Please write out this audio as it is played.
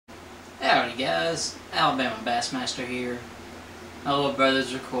Howdy guys, Alabama Bassmaster here. My little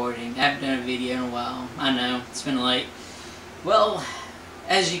brother's recording. I haven't done a video in a while. I know, it's been late. Well,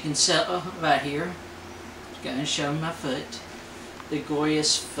 as you can tell right here, I'm going to show my foot. The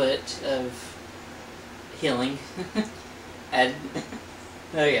glorious foot of healing. I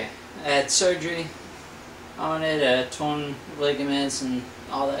had surgery on it, torn ligaments and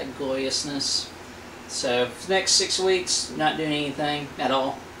all that gloriousness. So for the next 6 weeks, not doing anything at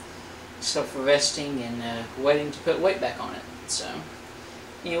all. So for resting and waiting to put weight back on it. So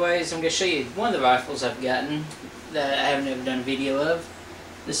anyways, I'm going to show you one of the rifles I've gotten that I haven't ever done a video of.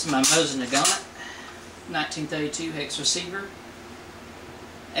 This is my Mosin Nagant 1932 hex receiver.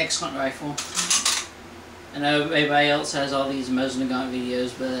 Excellent rifle. I know everybody else has all these Mosin Nagant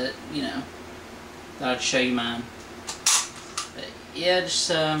videos, but you know, thought I'd show you mine. But yeah, just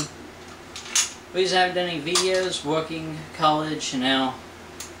reason I haven't done any videos, working, college, and now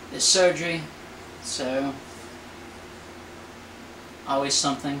this surgery, so always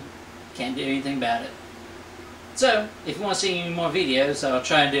something, can't do anything about it. So if you want to see any more videos, I'll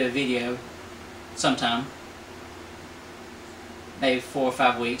try and do a video sometime, maybe 4 or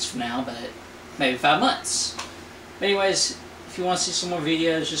 5 weeks from now, but maybe 5 months. But anyways, if you want to see some more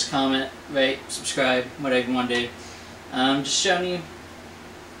videos, just comment, rate, subscribe, whatever you want to do. Just showing you.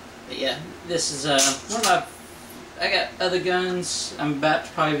 But yeah, this is one of my, I got other guns I'm about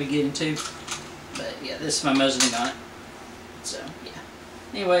to probably be getting to, but yeah, this is my Mosin Nagant. So yeah.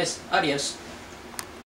 Anyways, adios.